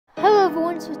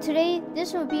everyone, so today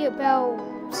this will be about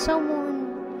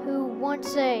someone who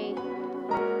wants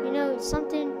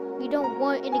something you don't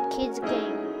want in a kid's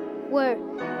game. Where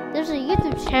there's a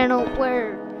YouTube channel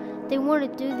where they want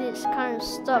to do this kind of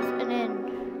stuff, and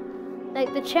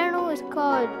then the channel is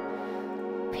called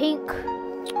Pink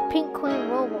Queen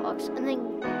Roblox, and then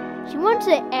she wants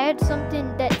to add something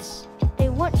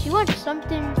she wants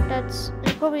something that's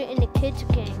appropriate in the kids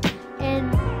game,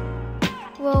 and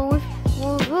well, if a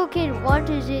little kid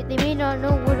watches it, they may not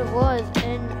know what it was,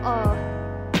 and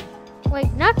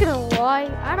not gonna lie,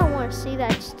 I don't want to see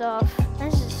that stuff.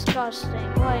 That's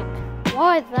disgusting.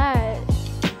 Why that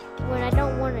when I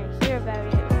don't want to hear about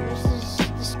it? This is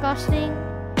disgusting.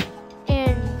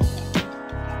 And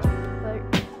but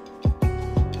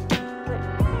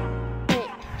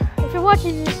if you're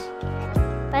watching this,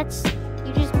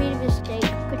 you just made a mistake.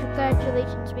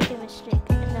 Congratulations, making a mistake.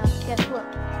 And guess what?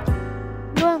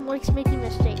 No one likes making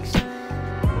mistakes.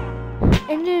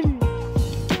 And then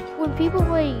when people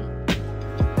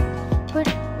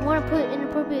want to put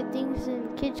inappropriate things in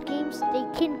kids' games, they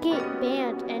can get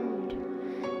banned, and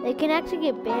they can actually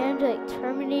get banned,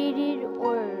 terminated,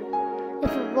 or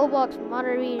if a Roblox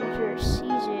moderator sees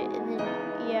it, and then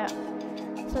yeah,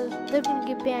 so they're gonna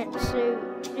get banned. So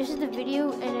this is the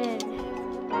video, and then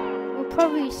we'll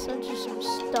probably censor some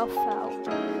stuff out.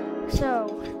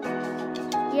 So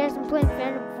you guys been playing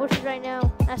Phantom Forces right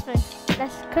now.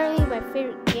 That's currently my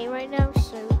favorite game right now.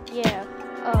 So yeah,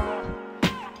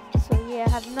 I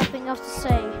have nothing else to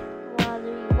say while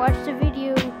you watch the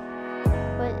video,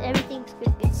 but everything's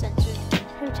gonna get censored.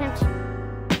 Attention.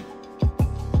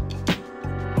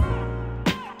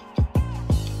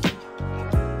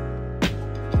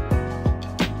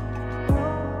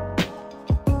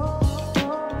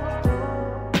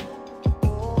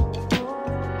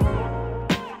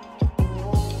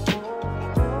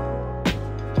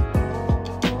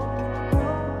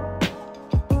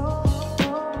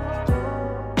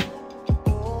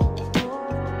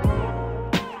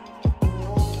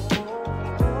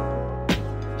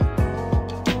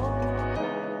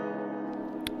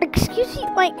 Excuse me,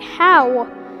 how?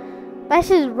 That's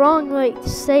just wrong, to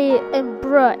say it, and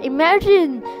bruh,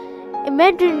 imagine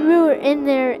we were in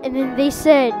there, and then they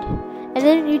said, and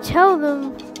then you tell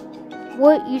them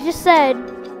what you just said,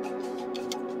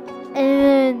 and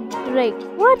then they're like,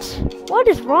 what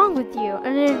is wrong with you?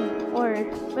 And then, or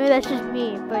maybe that's just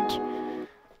me, but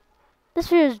this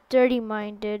video is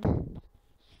dirty-minded.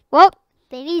 Well,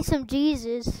 they need some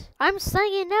Jesus. I'm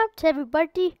signing out to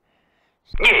everybody.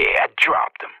 Yeah, I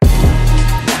dropped him.